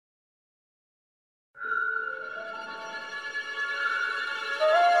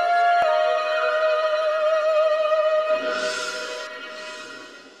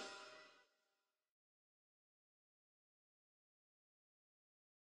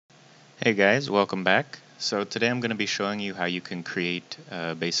Hey guys, welcome back. So today I'm going to be showing you how you can create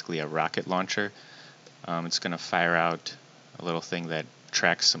basically a rocket launcher. It's going to fire out a little thing that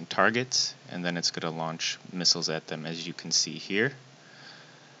tracks some targets, and then it's going to launch missiles at them, as you can see here.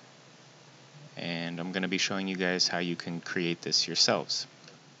 And I'm going to be showing you guys how you can create this yourselves.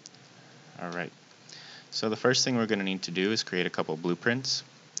 Alright, so the first thing we're going to need to do is create a couple blueprints.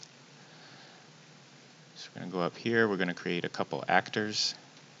 So we're going to go up here, we're going to create a couple actors.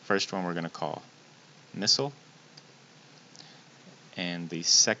 First one we're going to call missile, and the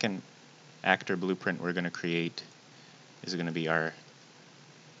second actor blueprint we're going to create is going to be our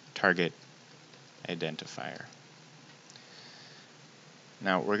target identifier.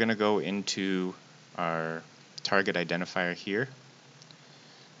 Now we're going to go into our target identifier here,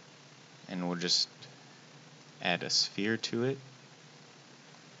 and we'll just add a sphere to it,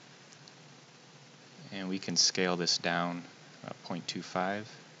 and we can scale this down 0.25.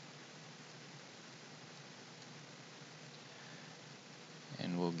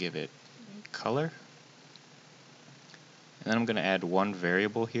 And we'll give it color. And then I'm going to add one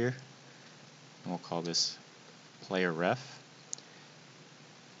variable here, and we'll call this player ref.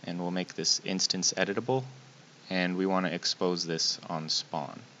 And we'll make this instance editable, and we want to expose this on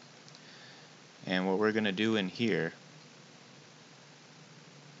spawn. And what we're going to do in here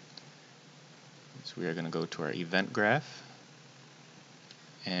is we are going to go to our event graph,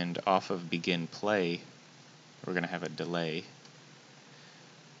 and off of begin play we're going to have a delay.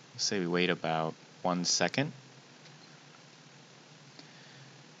 Say we wait about 1 second,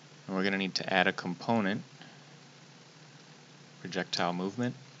 and we're going to need to add a component, projectile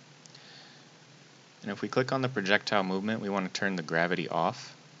movement. And if we click on the projectile movement, we want to turn the gravity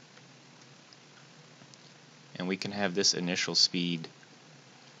off, and we can have this initial speed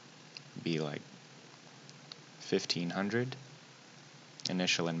be like 1500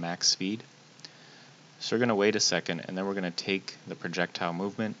 initial and max speed. So we're going to wait a second, and then we're going to take the projectile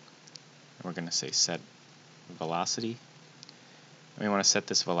movement and we're going to say set velocity, and we want to set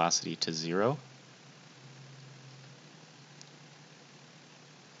this velocity to 0,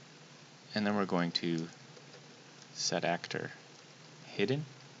 and then we're going to set actor hidden,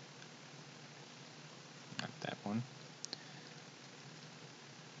 not that one,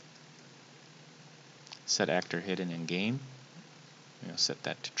 set actor hidden in game, we'll set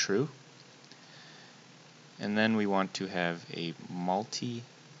that to true, and then we want to have a multi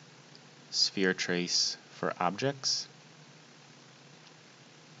sphere trace for objects,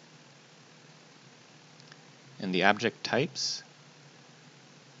 and the object types,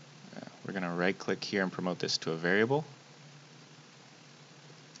 we're going to right click here and promote this to a variable,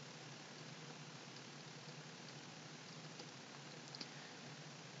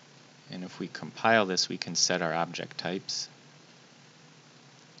 and if we compile this we can set our object types,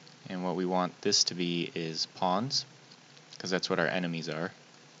 and what we want this to be is pawns, because that's what our enemies are.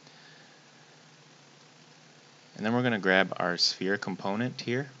 And then we're going to grab our sphere component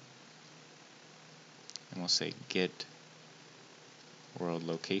here, and we'll say get world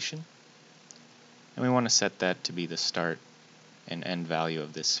location, and we want to set that to be the start and end value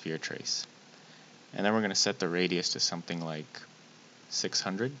of this sphere trace. And then we're going to set the radius to something like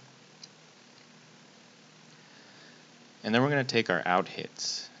 600, and then we're going to take our out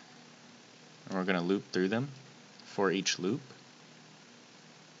hits and we're going to loop through them for each loop.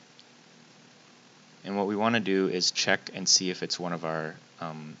 And what we want to do is check and see if it's one of our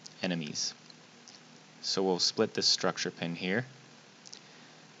enemies. So we'll split this structure pin here,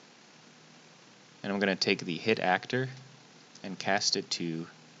 and I'm going to take the hit actor and cast it to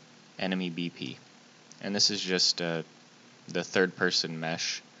enemy BP. And this is just the third person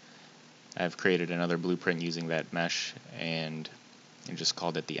mesh. I've created another blueprint using that mesh and just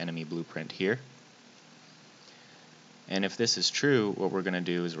called it the enemy blueprint here. And if this is true, what we're going to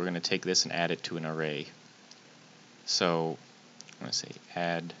do is we're going to take this and add it to an array. So I'm going to say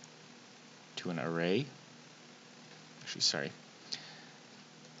add to an array. Actually, sorry.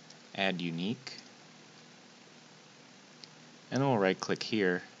 Add unique. And then we'll right click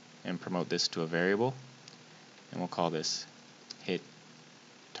here and promote this to a variable, and we'll call this hit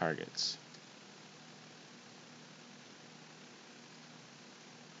targets.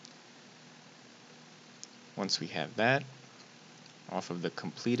 Once we have that, off of the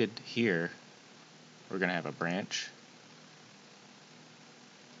completed here, we're going to have a branch.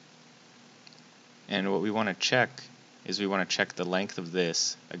 And what we want to check is we want to check the length of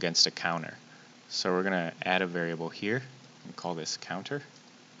this against a counter. So we're going to add a variable here and call this counter.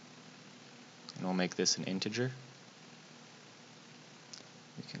 And we'll make this an integer.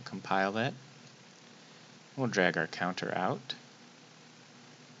 We can compile that. We'll drag our counter out.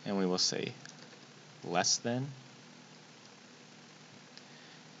 and we will say less than,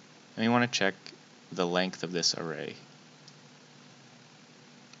 and we want to check the length of this array.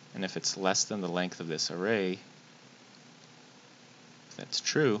 And if it's less than the length of this array, if that's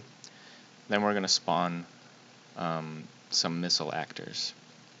true, then we're going to spawn some missile actors.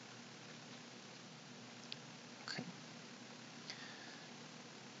 Okay.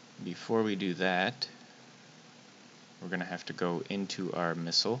 Before we do that, we're going to have to go into our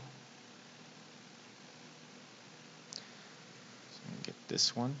missile. So I'm going to get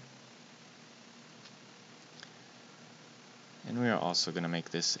this one. And we are also going to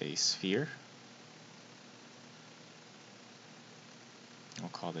make this a sphere. We'll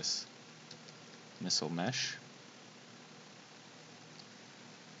call this missile mesh.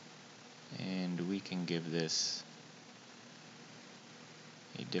 And we can give this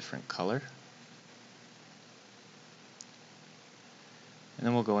a different color. And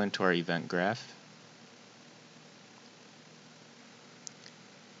then we'll go into our event graph.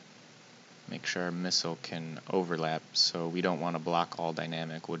 Make sure our missile can overlap, so we don't want to block all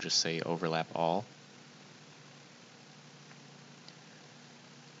dynamic, we'll just say overlap all.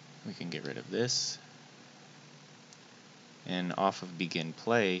 We can get rid of this. And off of begin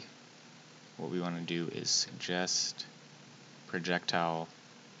play, what we want to do is suggest projectile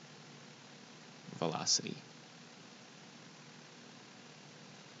velocity.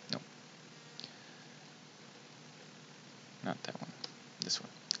 Nope. Not that one. This one.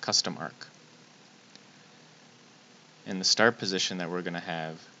 Custom arc. And the start position that we're going to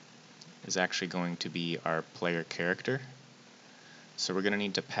have is actually going to be our player character. So we're going to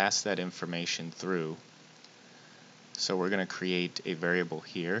need to pass that information through. So we're going to create a variable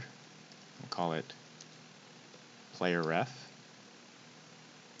here. We'll call it player ref.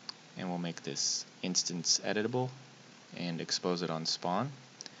 And we'll make this instance editable and expose it on spawn.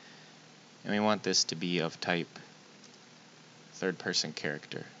 And we want this to be of type third person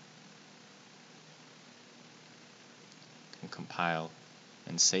character. Compile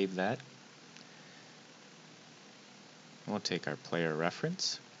and save that. We'll take our player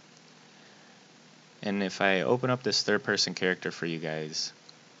reference, and if I open up this third person character for you guys,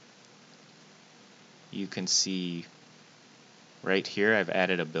 you can see right here I've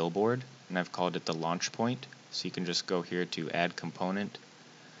added a billboard and I've called it the launch point. So you can just go here to add component,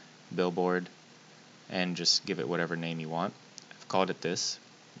 billboard, and just give it whatever name you want. I've called it this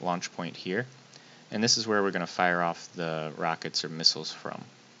launch point here. And this is where we're going to fire off the rockets or missiles from.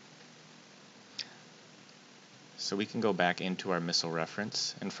 So we can go back into our missile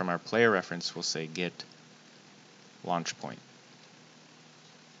reference, and from our player reference we'll say get launch point.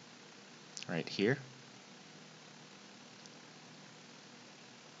 Right here.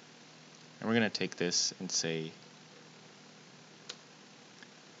 And we're going to take this and say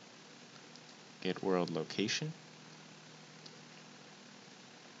get world location.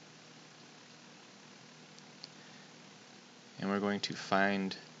 And we're going to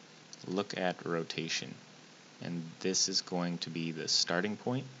find look at rotation, and this is going to be the starting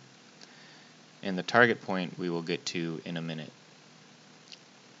point, and the target point we will get to in a minute.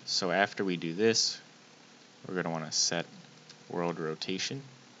 So after we do this, we're going to want to set world rotation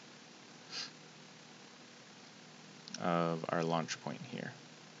of our launch point here.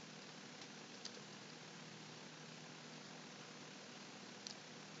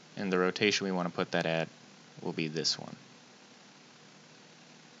 And the rotation we want to put that at will be this one.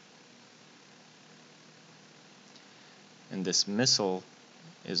 And this missile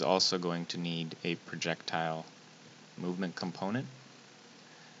is also going to need a projectile movement component.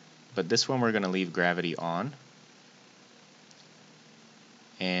 But this one we're going to leave gravity on.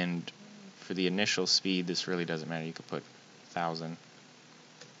 And for the initial speed, this really doesn't matter. You could put 1,000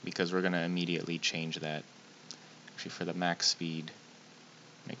 because we're going to immediately change that. Actually, for the max speed,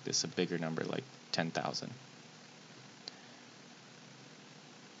 make this a bigger number, like 10,000.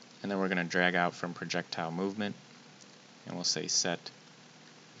 And then we're going to drag out from projectile movement, and we'll say set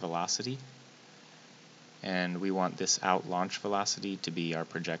velocity, and we want this out launch velocity to be our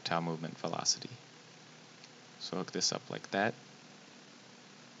projectile movement velocity. So hook this up like that.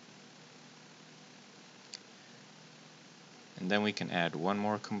 And then we can add one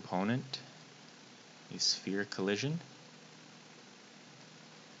more component, a sphere collision,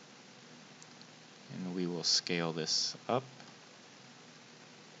 and we will scale this up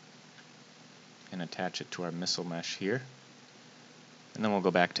and attach it to our missile mesh here. And then we'll go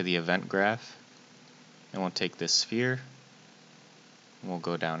back to the event graph, and we'll take this sphere, and we'll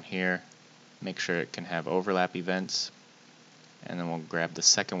go down here, make sure it can have overlap events, and then we'll grab the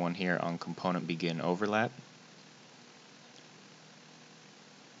second one here on component begin overlap.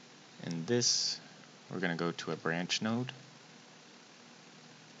 In this, we're going to go to a branch node,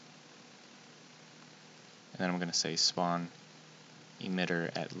 and then I'm going to say spawn emitter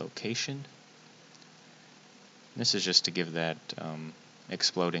at location. This is just to give that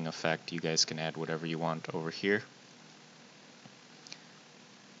exploding effect. You guys can add whatever you want over here.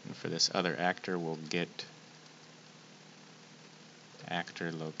 And for this other actor, we'll get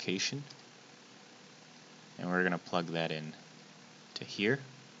actor location, and we're going to plug that in to here.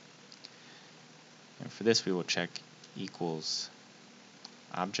 And for this, we will check equals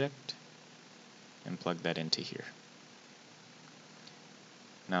object and plug that into here.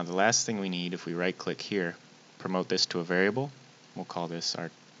 Now the last thing we need, if we right click here, promote this to a variable, we'll call this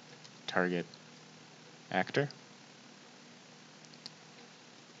our target actor,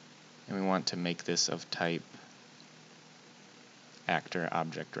 and we want to make this of type actor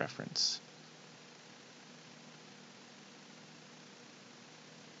object reference.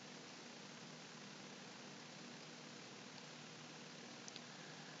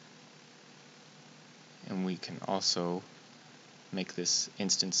 And we can also make this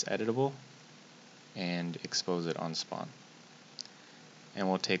instance editable and expose it on spawn. And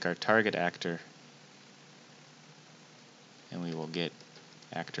we'll take our target actor and we will get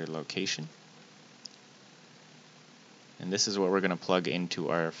actor location. And this is what we're going to plug into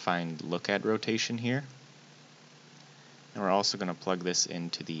our find look at rotation here. And we're also going to plug this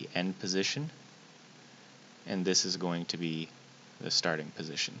into the end position, and this is going to be the starting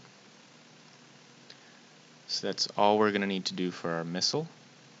position. So that's all we're going to need to do for our missile.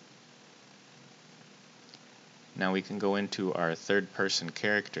 Now we can go into our third person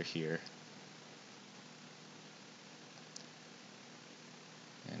character here,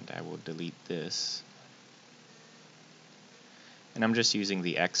 and I will delete this. And I'm just using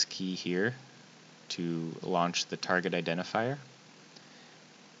the X key here to launch the target identifier.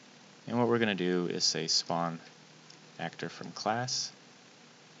 And what we're going to do is say spawn actor from class,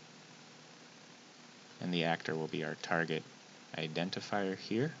 and the actor will be our target identifier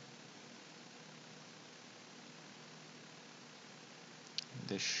here.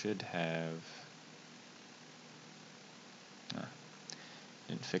 This should have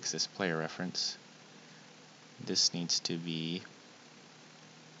didn't fix this player reference. This needs to be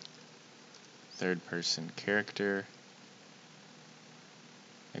third person character,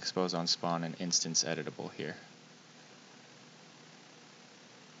 expose on spawn, and instance editable here.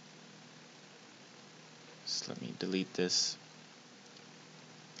 So let me delete this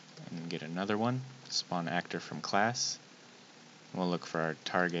and get another one. Spawn actor from class. We'll look for our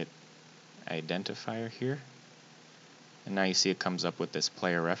target identifier here. And now you see it comes up with this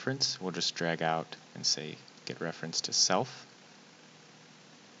player reference. We'll just drag out and say get reference to self.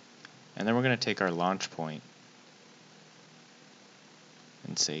 And then we're going to take our launch point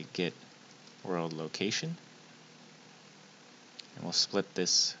and say get world location. And we'll split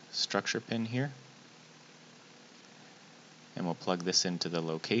this structure pin here. And we'll plug this into the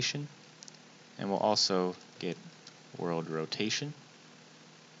location. And we'll also get world rotation.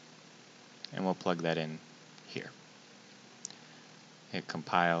 And we'll plug that in here. Hit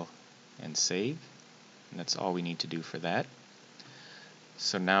compile and save. And that's all we need to do for that.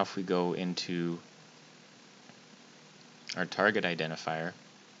 So now if we go into our target identifier,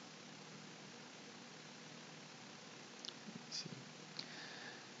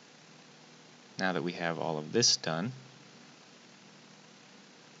 now that we have all of this done,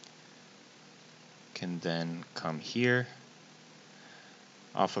 can then come here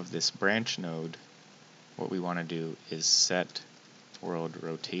off of this branch node. What we want to do is set world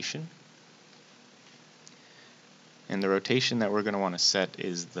rotation. And the rotation that we're going to want to set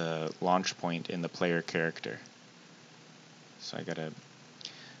is the launch point in the player character. So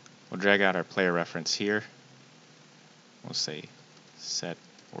we'll drag out our player reference here. We'll say set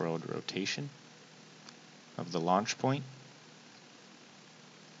world rotation of the launch point.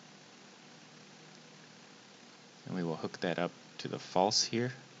 And we will hook that up to the false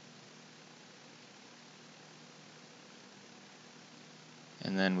here.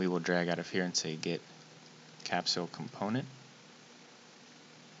 And then we will drag out of here and say get capsule component.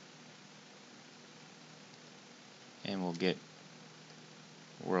 And we'll get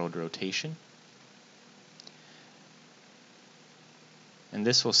world rotation. And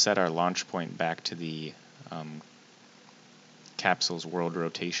this will set our launch point back to the capsule's world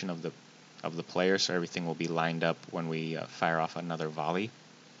rotation of the player, so everything will be lined up when we fire off another volley.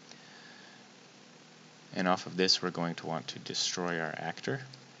 And off of this, we're going to want to destroy our actor.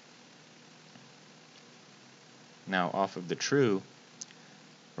 Now off of the true,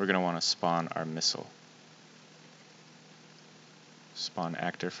 we're going to want to spawn our missile. spawn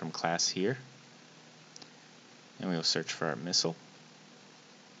actor from class here, and we will search for our missile.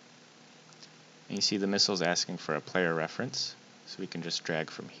 And you see the missile is asking for a player reference, so we can just drag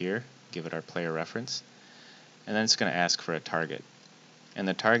from here, give it our player reference, and then it's going to ask for a target. And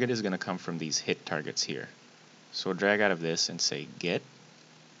the target is going to come from these hit targets here. So we'll drag out of this and say get,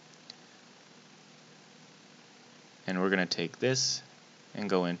 and we're going to take this and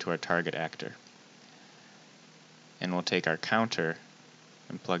go into our target actor. And we'll take our counter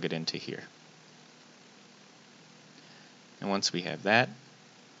and plug it into here. And once we have that,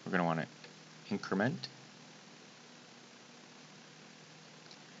 we're going to want to increment.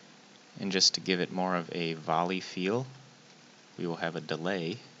 And just to give it more of a volley feel, we will have a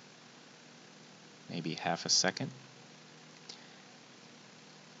delay, maybe half a second,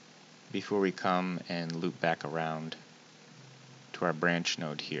 before we come and loop back around to our branch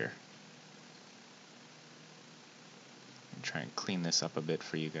node here. And try and clean this up a bit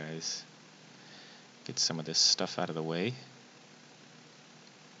for you guys. Get some of this stuff out of the way.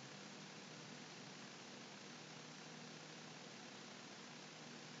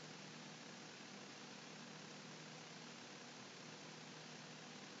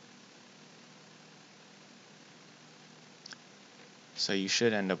 So you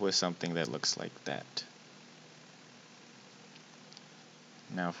should end up with something that looks like that.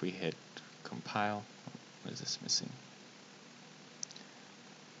 Now if we hit compile, what is this missing?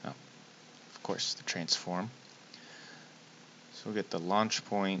 Oh, of course, the transform. So we'll get the launch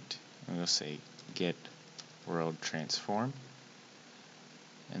point, and we'll say get world transform.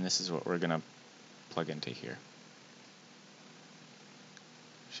 And this is what we're going to plug into here.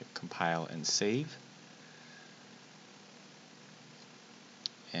 Should compile and save.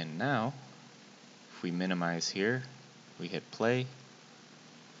 And now, if we minimize here, we hit play.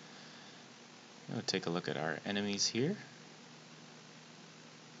 We'll take a look at our enemies here.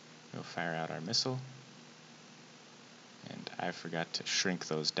 We'll fire out our missile. And I forgot to shrink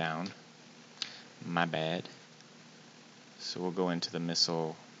those down. My bad. So we'll go into the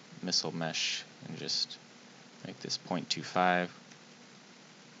missile mesh and just make this 0.25.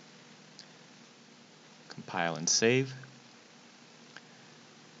 Compile and save.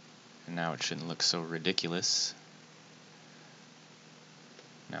 And now it shouldn't look so ridiculous.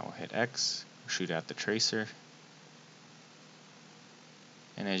 Now we'll hit X, shoot out the tracer,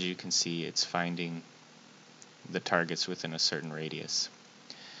 and as you can see, it's finding the targets within a certain radius.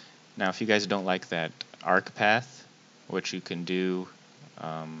 Now if you guys don't like that arc path, what you can do,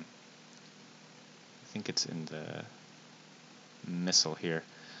 I think it's in the missile here,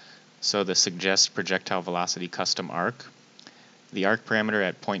 so the suggest projectile velocity custom arc. The arc parameter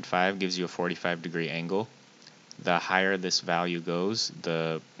at 0.5 gives you a 45-degree angle. The higher this value goes,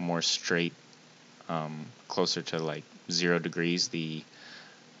 the more straight, closer to like 0 degrees the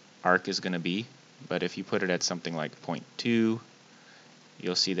arc is going to be. But if you put it at something like 0.2,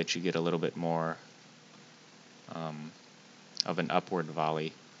 you'll see that you get a little bit more of an upward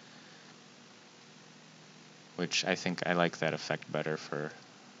volley, which I think I like that effect better for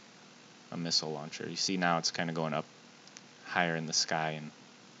a missile launcher. You see now it's kind of going up higher in the sky and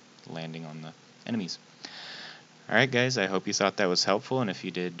landing on the enemies. Alright guys, I hope you thought that was helpful, and if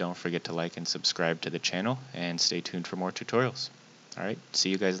you did, don't forget to like and subscribe to the channel, and stay tuned for more tutorials. Alright, see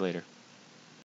you guys later.